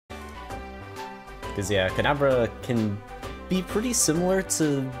Because yeah, Kadabra can be pretty similar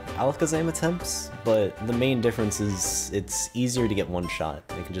to Alakazam attempts, but the main difference is it's easier to get one shot.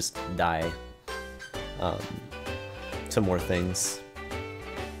 It can just die to more things.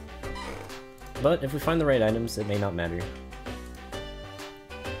 But if we find the right items, it may not matter.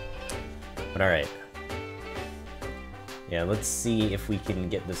 But alright. Yeah, let's see if we can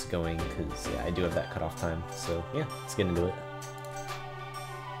get this going, because yeah, I do have that cutoff time. So yeah, let's get into it.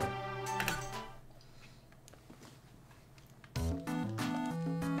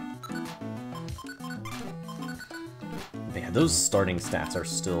 But yeah, those starting stats are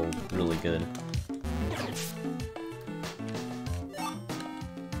still really good.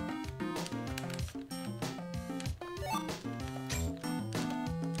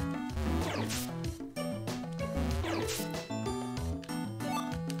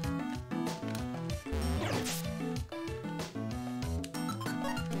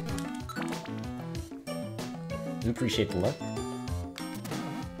 Appreciate the luck.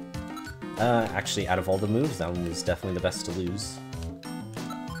 Actually, out of all the moves, that one was definitely the best to lose.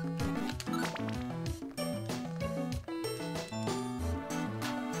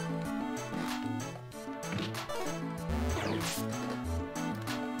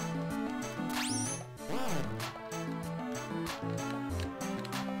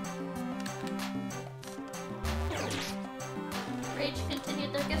 Rage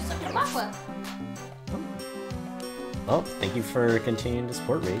continued their gifts of Kadabra. Well, thank you for continuing to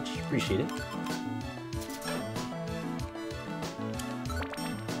support Rage. Appreciate it.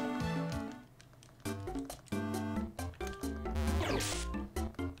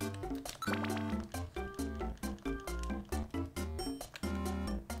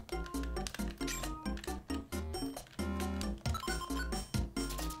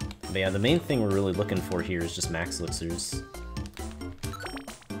 But yeah, the main thing we're really looking for here is just max elixirs.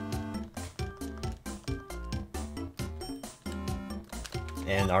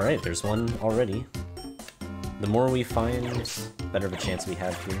 And alright, there's one already. The more we find, the better of a chance we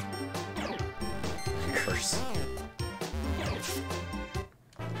have here. Curse.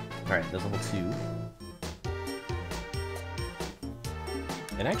 Alright, there's level 2.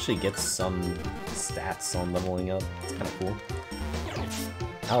 It actually gets some stats on leveling up. It's kind of cool.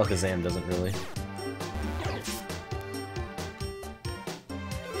 Alakazam doesn't really.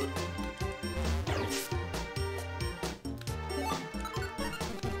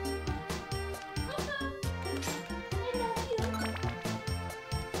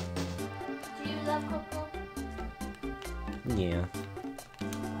 Yeah.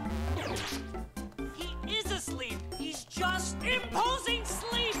 He is asleep. He's just imposing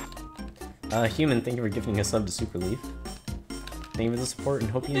sleep. Human, thank you for gifting a sub to Super Leaf. Thank you for the support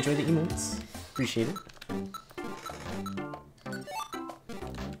and hope you enjoy the emotes. Appreciate it.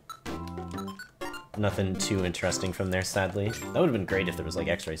 Nothing too interesting from there, sadly. That would have been great if there was like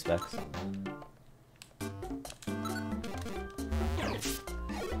X-ray specs.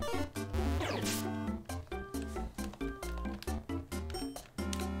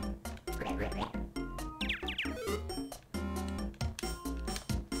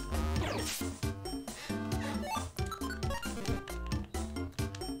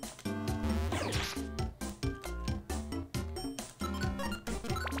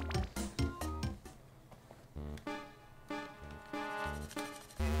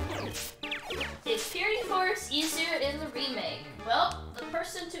 Is Fury Force easier in the remake? Well, the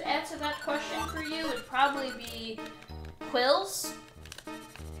person to answer that question for you would probably be Quills,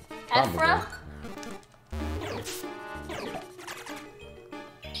 Ephra.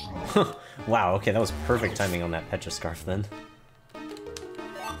 Wow, okay, that was perfect timing on that Petra Scarf then.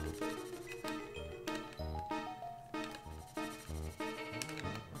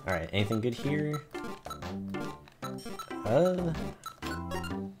 Alright, anything good here? I'll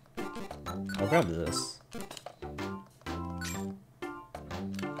grab this.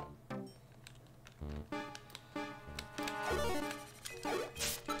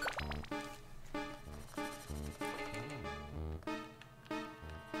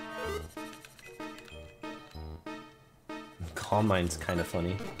 Calm Mind's kind of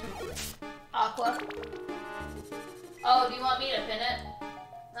funny. Aqua. Oh, do you want me to pin it?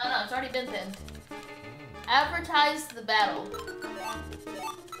 No, it's already been pinned. Advertise the battle.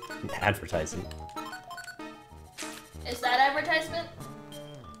 Advertising. Is that advertisement?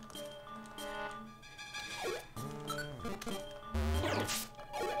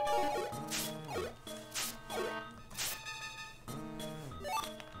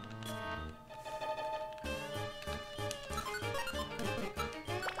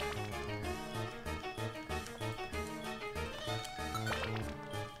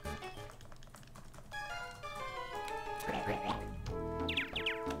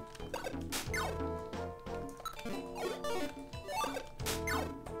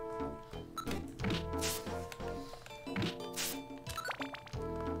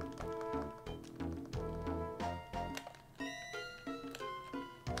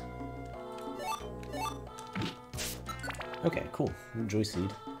 Okay, cool. Joy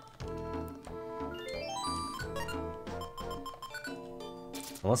Seed.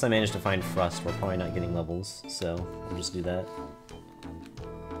 Unless I manage to find Frust, we're probably not getting levels, so we'll just do that.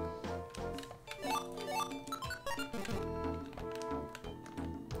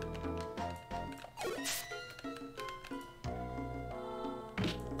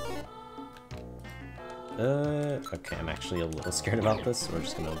 Okay, I'm actually a little scared about this, so we're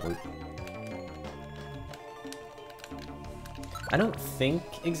just gonna wait. I don't think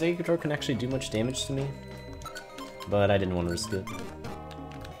Executor can actually do much damage to me, but I didn't want to risk it.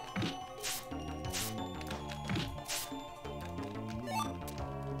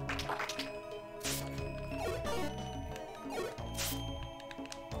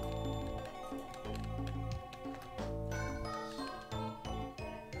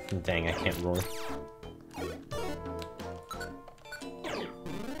 Dang, I can't roar.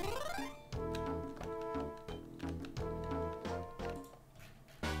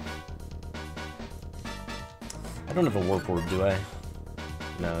 I don't have a warp orb, do I?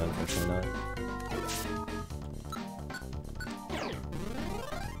 No, unfortunately not.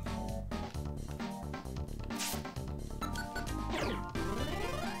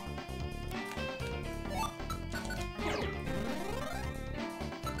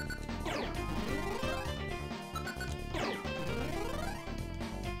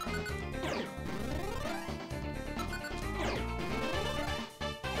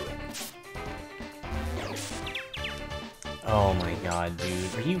 Oh my god,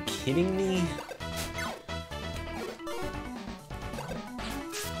 dude. Are you kidding me?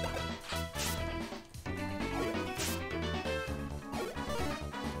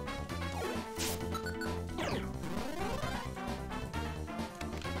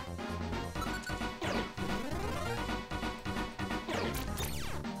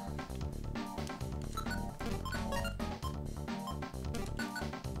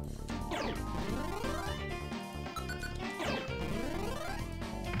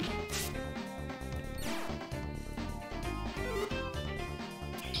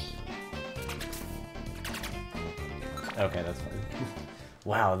 Okay, that's fine.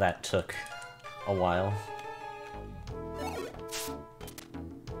 Wow, that took a while.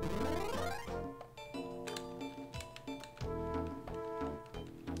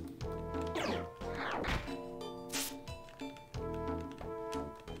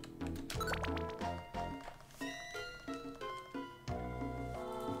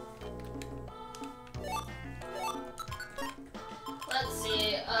 Let's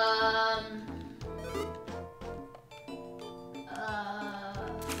see,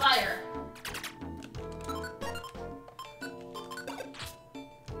 fire.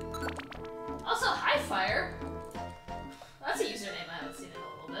 Also, hi, fire. That's a username I haven't seen in a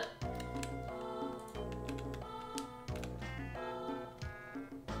little bit.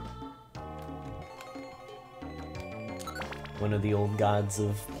 One of the old gods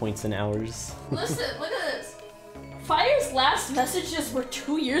of points and hours. Listen, look at this. Fire's last messages were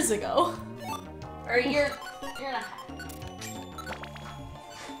 2 years ago. Or a year and a half.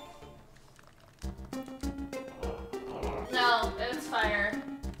 No, it's fire.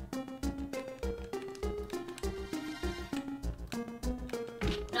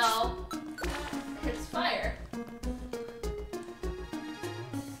 No, it's fire.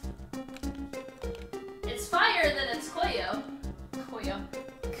 It's fire, then it's Koyo. Koyo.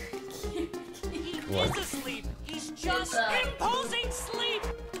 He What? is asleep. He's just It's, imposing sleep.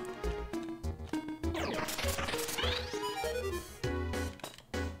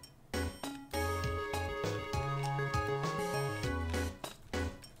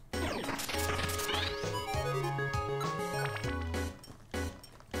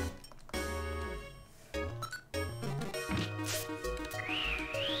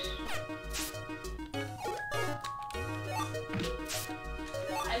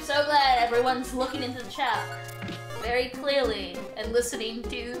 I'm so glad everyone's looking into the chat very clearly and listening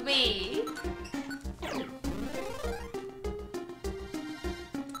to me.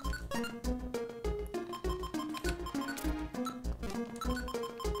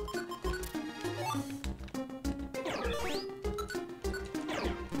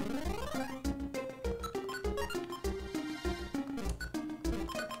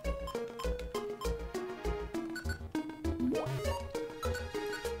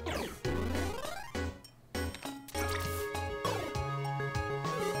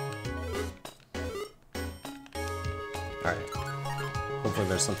 Alright. Hopefully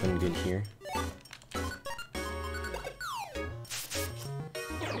there's something good here.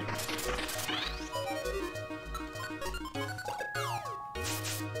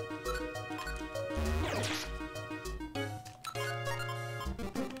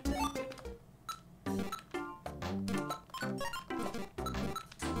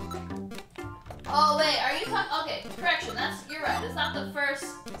 Oh wait, are you talking? Okay, correction. You're right. It's not the first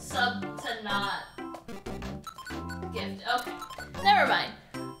sub to not gift. Okay, never mind.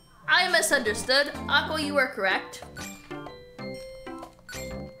 I misunderstood. Aqua, you were correct.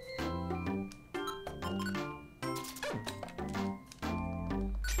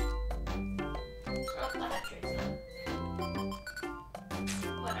 Oh, the hat trade's done.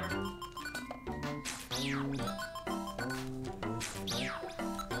 Whatever.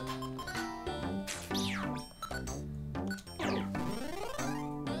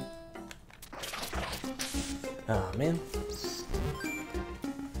 Oh man.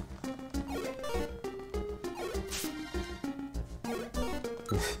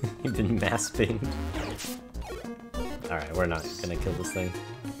 You've been mass pinged. Alright, we're not gonna kill this thing.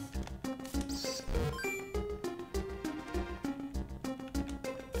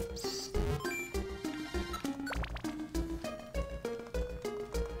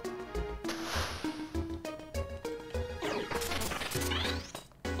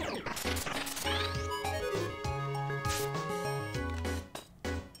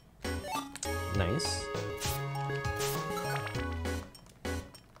 Nice.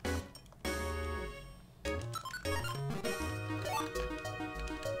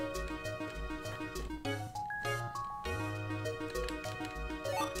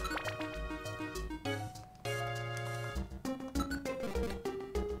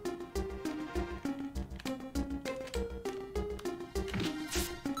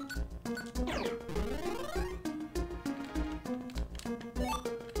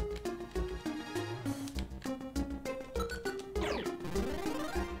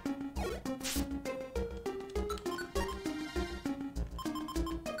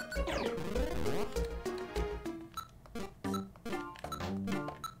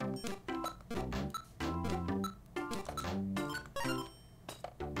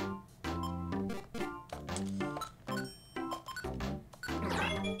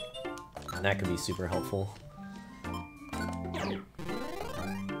 That could be super helpful.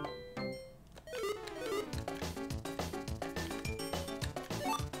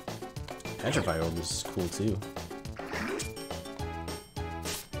 Petrify Orb is cool too.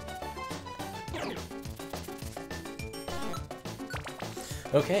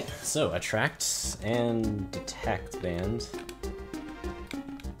 Okay, so attract and detect band.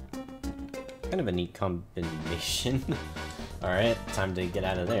 Kind of a neat combination. Alright, time to get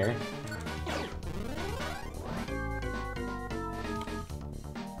out of there.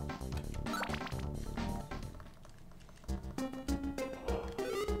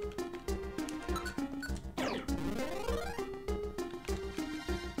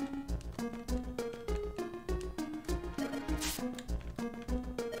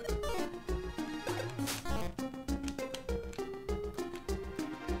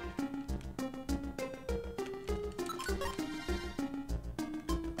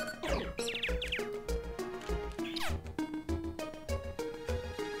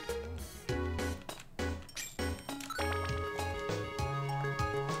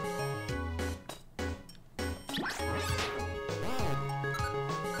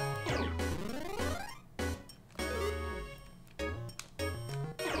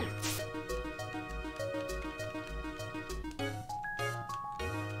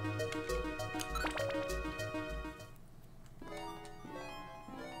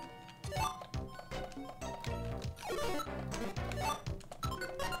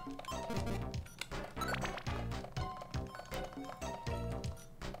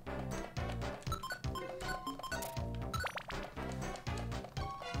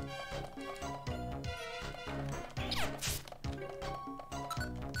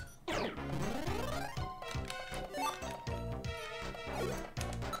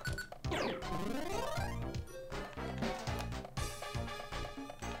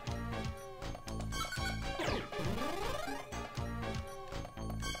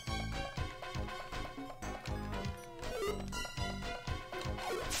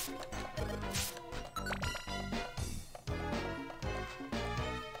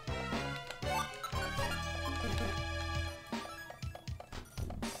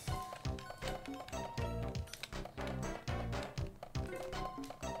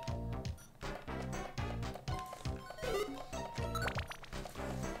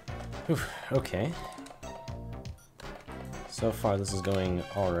 Whew, okay. So far, this is going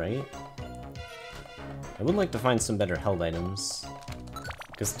alright. I would like to find some better held items.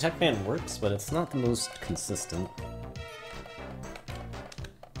 Because the tech band works, but it's not the most consistent.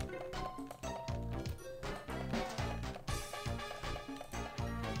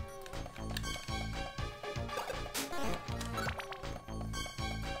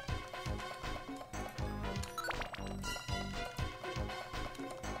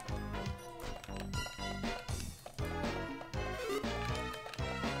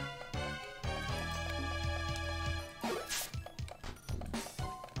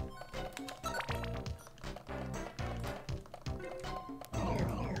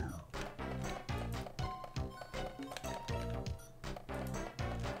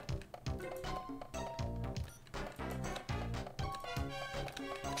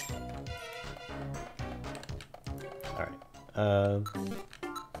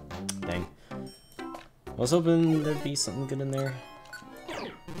 Dang. I was hoping there'd be something good in there.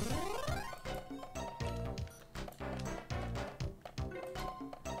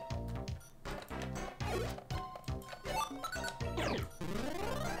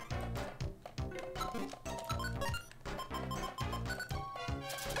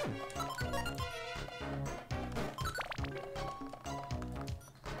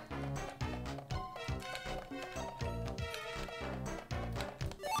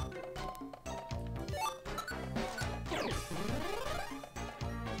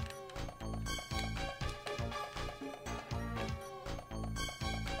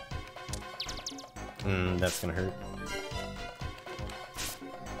 That's gonna hurt.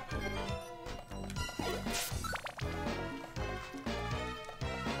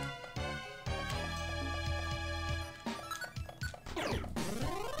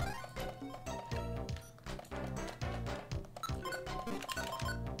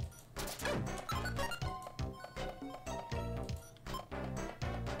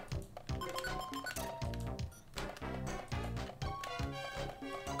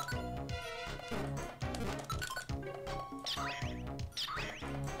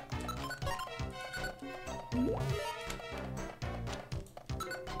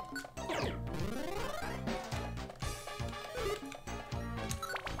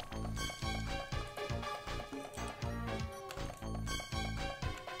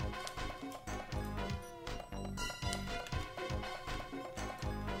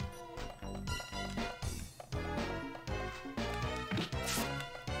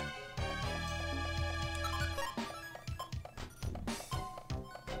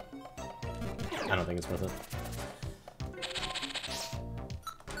 I don't think it's worth it.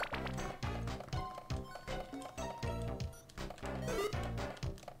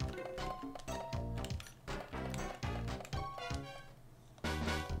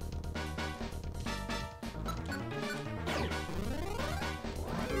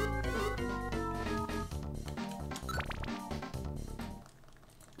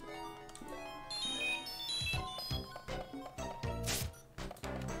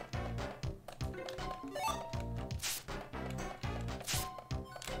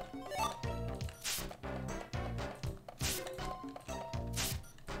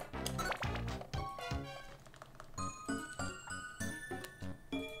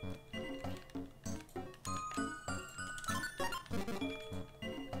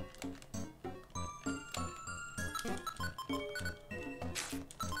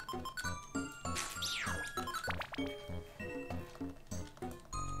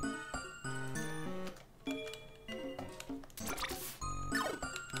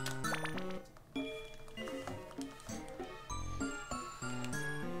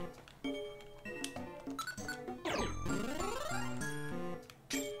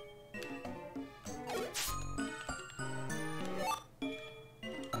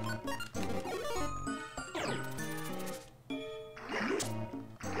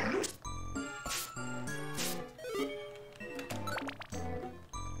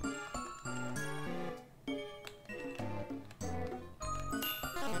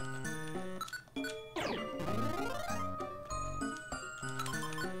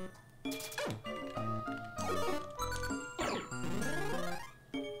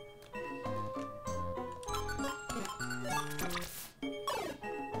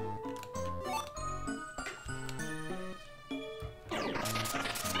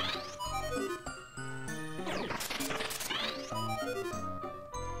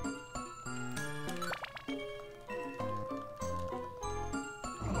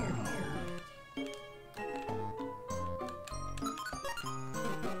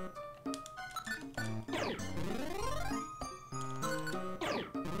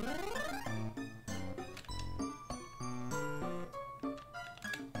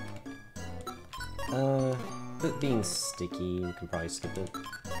 It being sticky, we can probably skip it.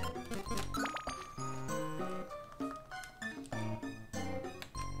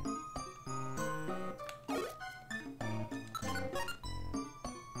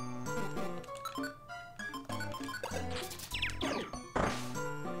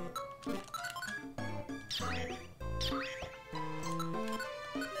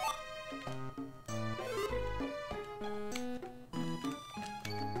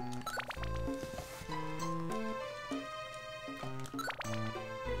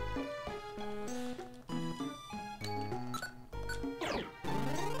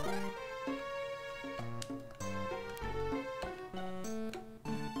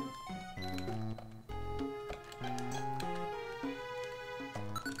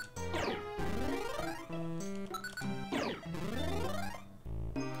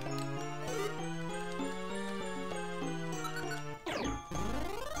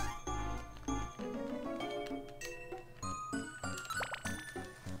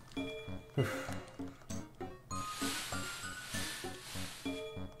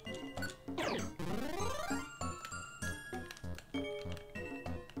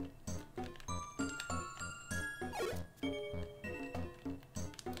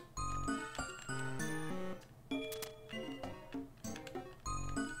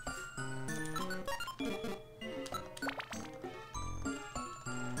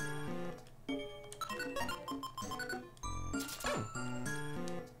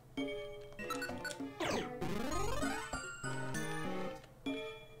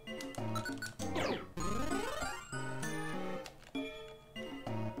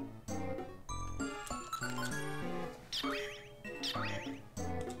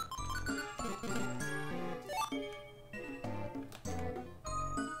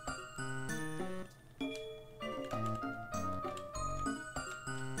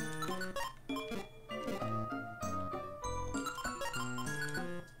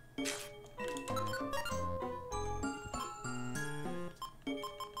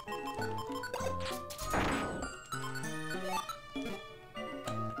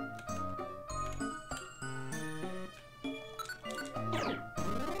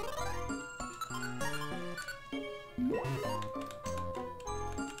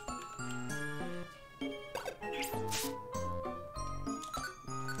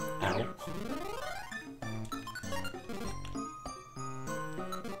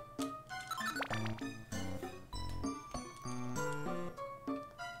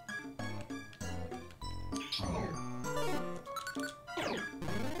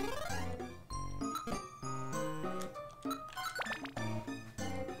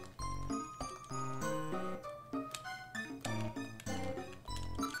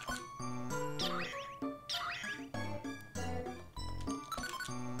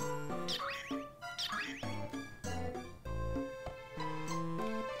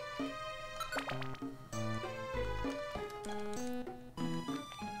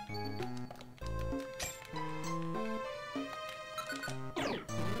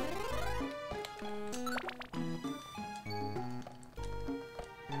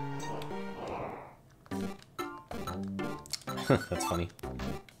 That's funny.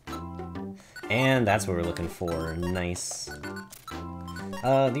 And that's what we're looking for. Nice.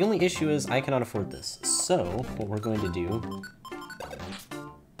 The only issue is I cannot afford this. So, what we're going to do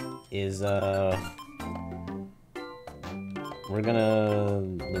is, we're gonna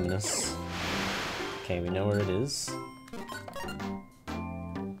Luminous. Okay, we know where it is.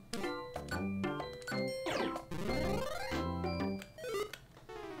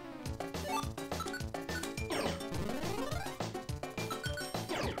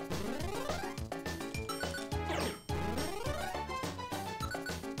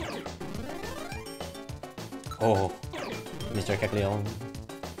 Oh, Mr. Kecleon.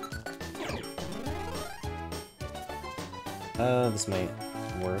 This might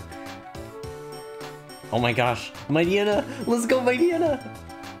work. Oh my gosh, Mightyena! Let's go, Mightyena!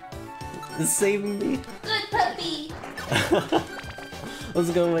 It's saving me. Good puppy.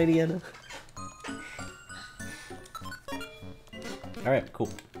 Let's go, Mightyena. All right, cool.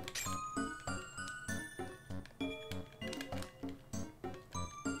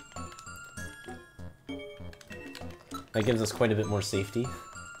 That gives us quite a bit more safety.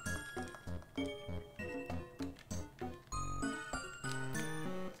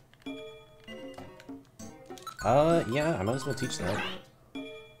 Yeah, I might as well teach that.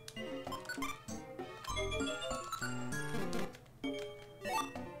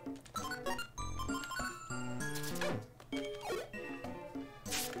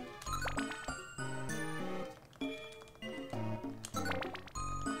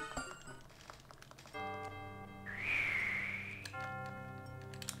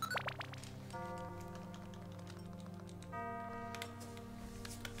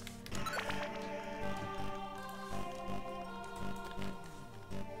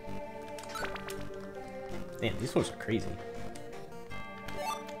 Man, these folks are crazy.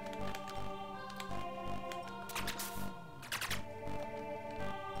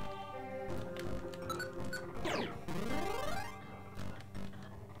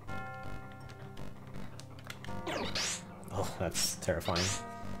 Oh, that's terrifying.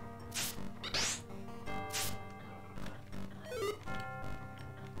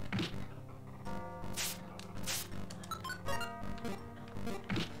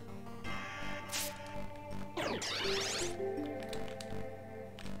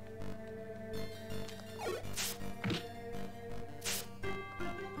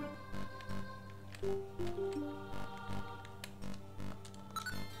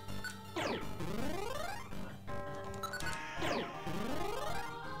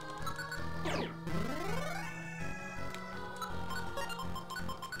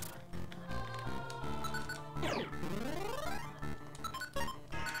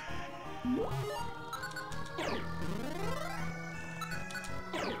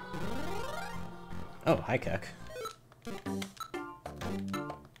 Oh, hi, Keck.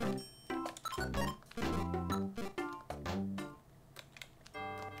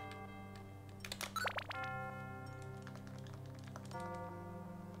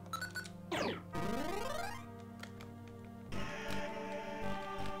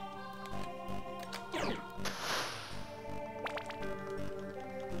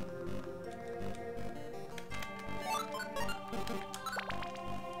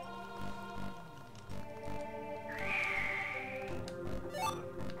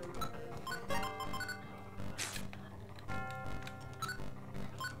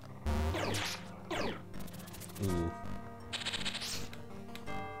 Ooh.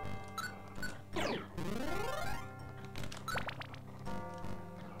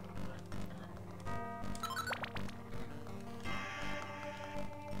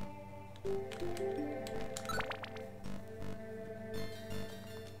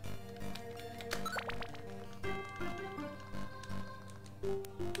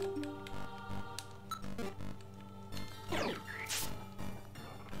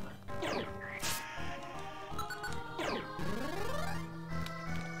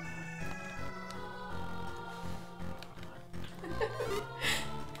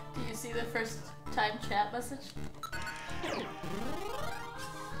 Do you see the first time chat message?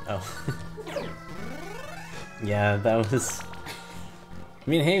 Oh. Yeah, that was... I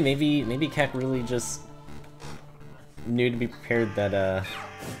mean, hey, maybe Keck really just knew to be prepared that,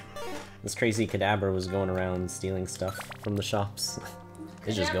 this crazy Kadabra was going around stealing stuff from the shops.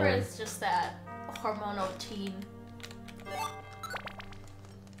 It's just going. Kadabra is just that hormonal teen.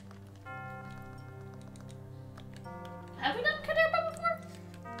 Have we done Kadabra before?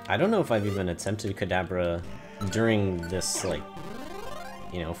 I don't know if I've even attempted Kadabra during this, like,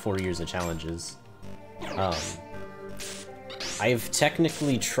 you know, 4 years of challenges. I've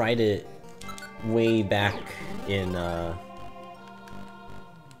technically tried it way back in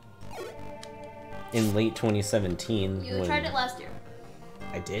late 2017. You tried it last year.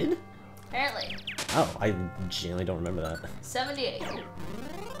 I did? Apparently. Oh, I genuinely don't remember that. 78.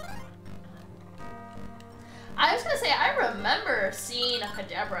 I was gonna say, I remember seeing a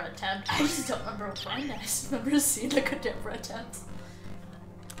Kadabra attempt. I just don't remember when. I just remember seeing a Kadabra attempt.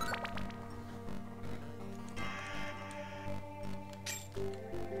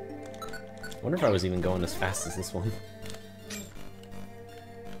 I wonder if I was even going as fast as this one.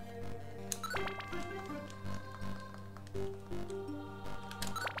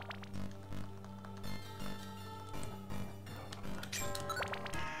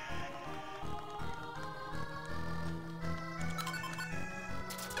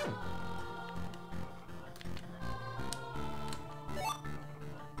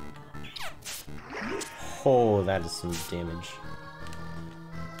 Oh, that is some damage.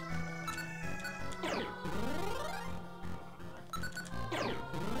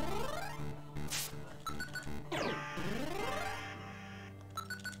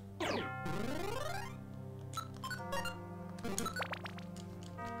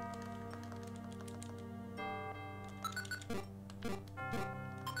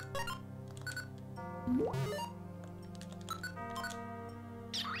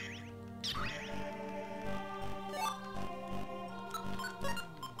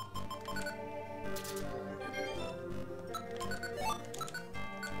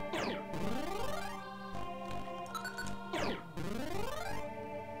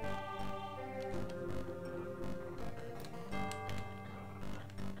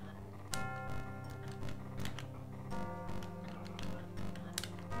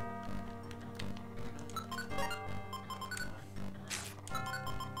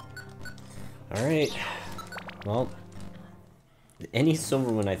 Alright, Well, any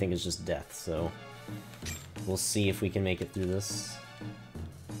silver one I think is just death, so we'll see if we can make it through this.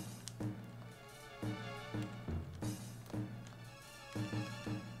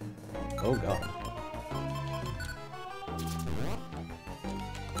 Oh god.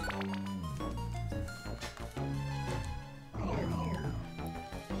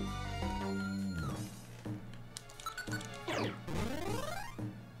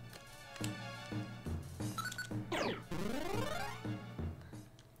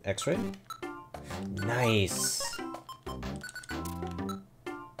 X-ray? Nice!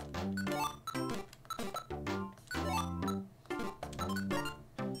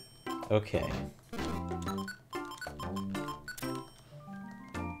 Okay.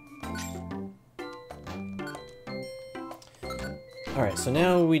 Alright, so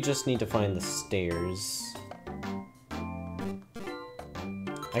now we just need to find the stairs.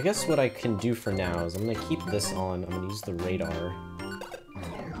 I guess what I can do for now is I'm gonna keep this on, I'm gonna use the radar.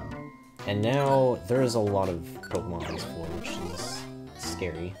 And now there is a lot of Pokemon on this floor, which is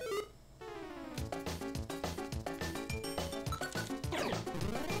scary.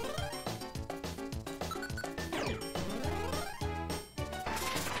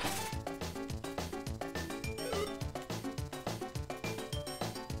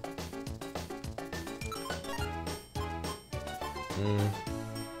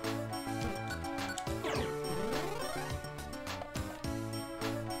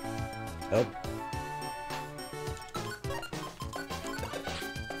 Oh.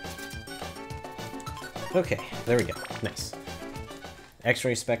 Okay, there we go. Nice.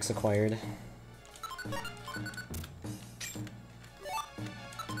 X-ray specs acquired.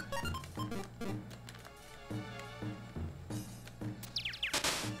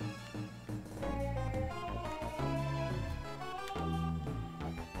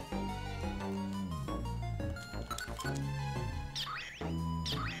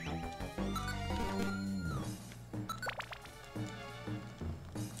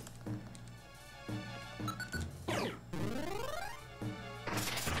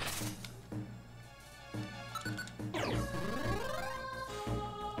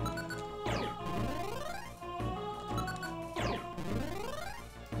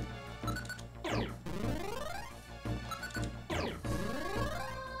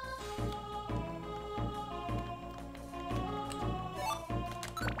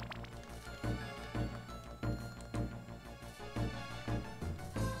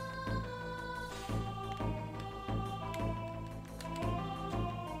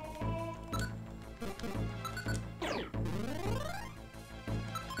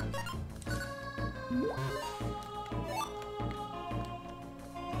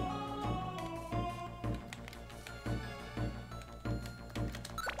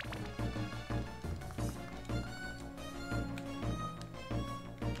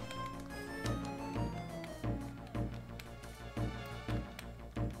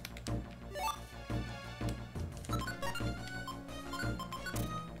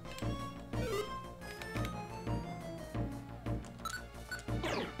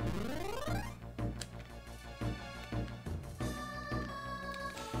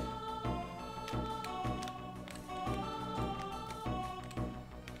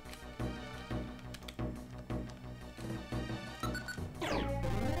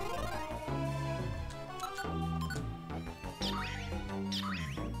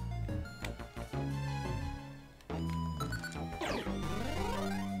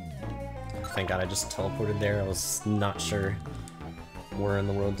 Thank god I just teleported there. I was not sure where in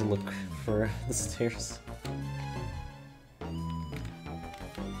the world to look for the stairs.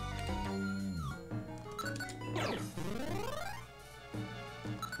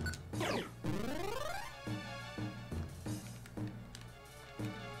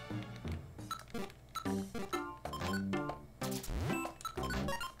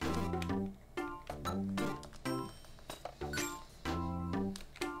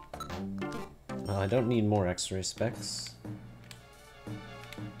 I don't need more X-ray specs.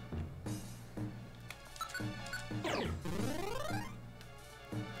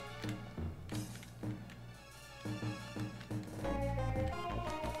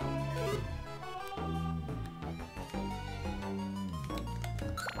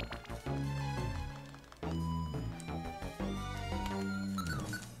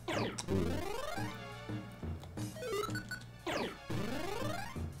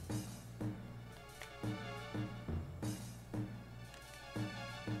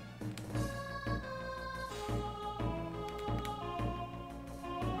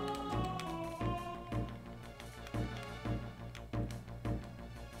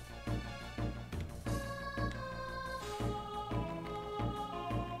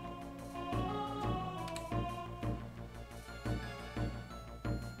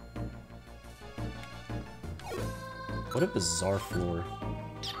 What a bizarre floor.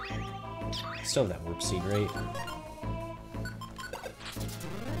 Still have that warp seed, right?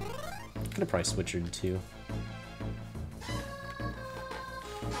 Could have probably switchered too.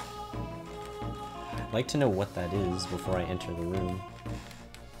 I'd like to know what that is before I enter the room.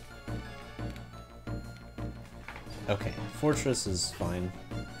 Okay, fortress is fine.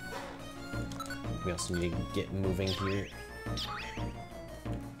 We also need to get moving here.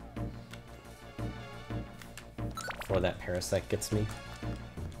 Before that parasite gets me.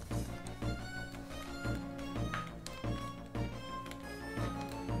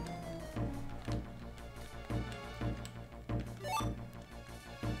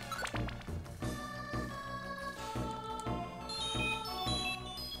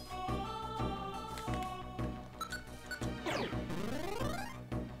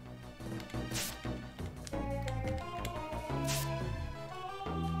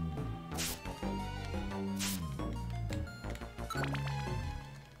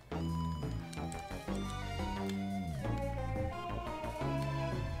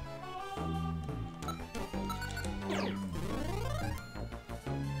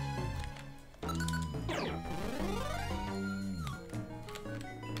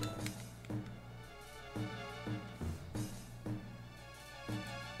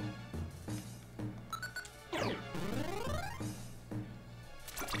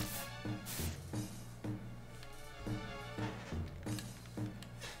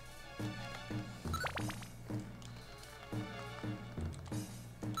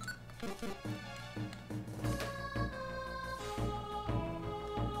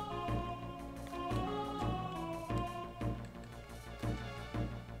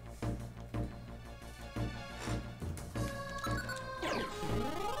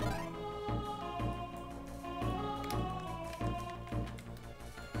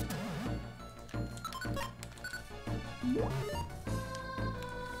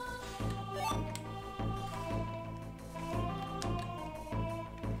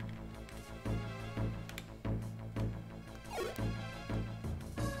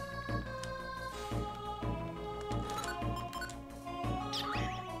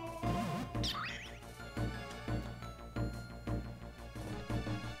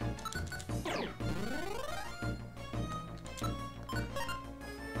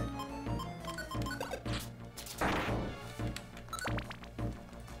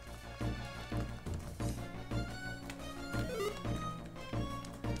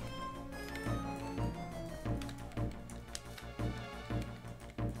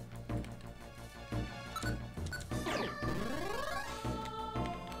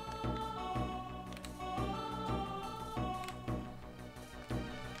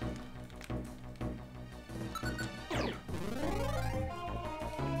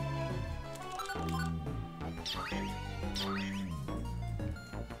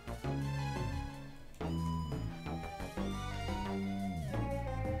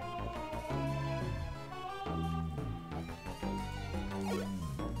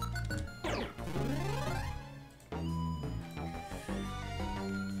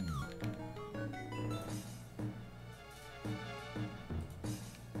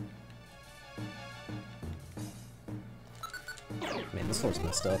 Man, this floor's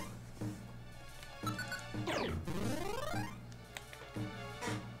messed up.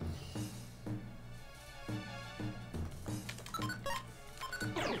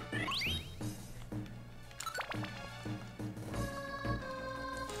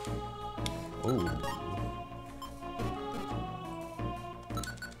 Ooh.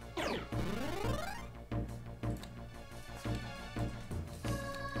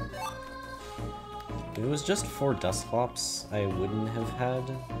 If it was just 4 Dusclops, I wouldn't have had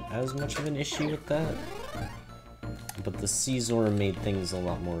as much of an issue with that. But the Caesar made things a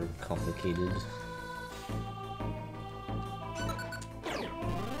lot more complicated.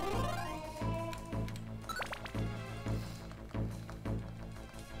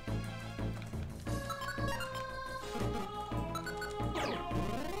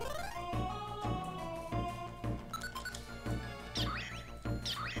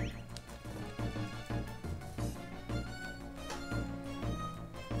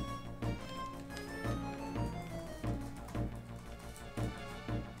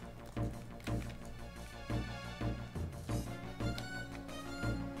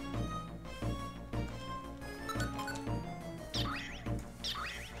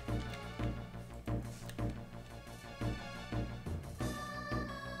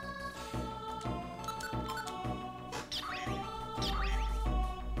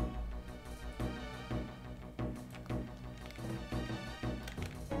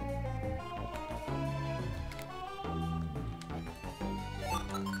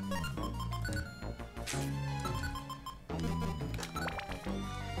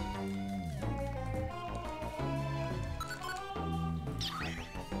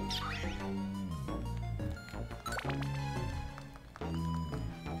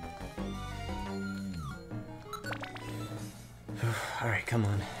 come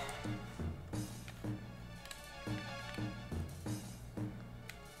on.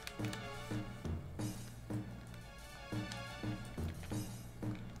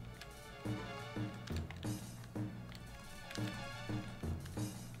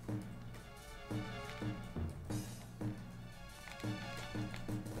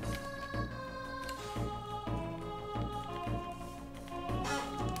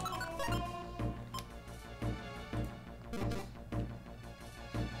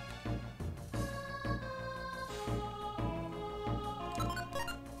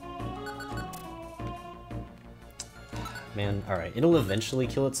 Man, alright, it'll eventually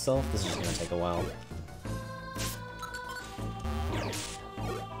kill itself. This is just gonna take a while.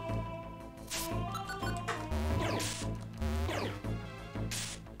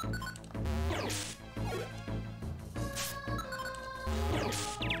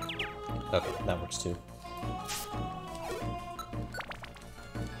 Okay, that works too.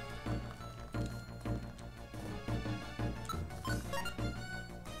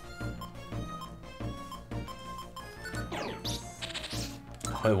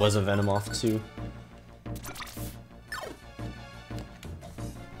 Oh, it was a Venomoth too.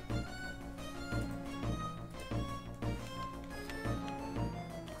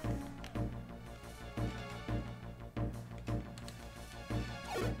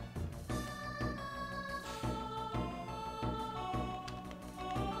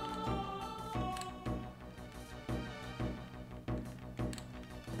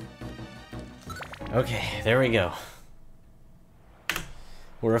 Okay, there we go.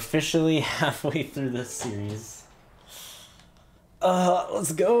 We're officially halfway through this series.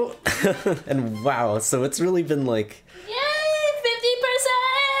 Let's go. And wow, so it's really been like... Yay!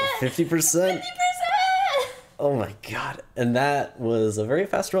 50%! 50%? 50%! Oh my god. And that was a very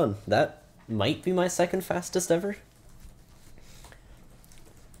fast run. That might be my second fastest ever.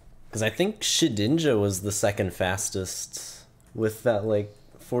 Because I think Shedinja was the second fastest with that like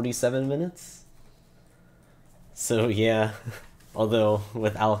 47 minutes. So yeah. Although,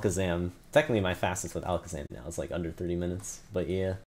 with Alakazam, technically my fastest with Alakazam now is like under 30 minutes, but yeah.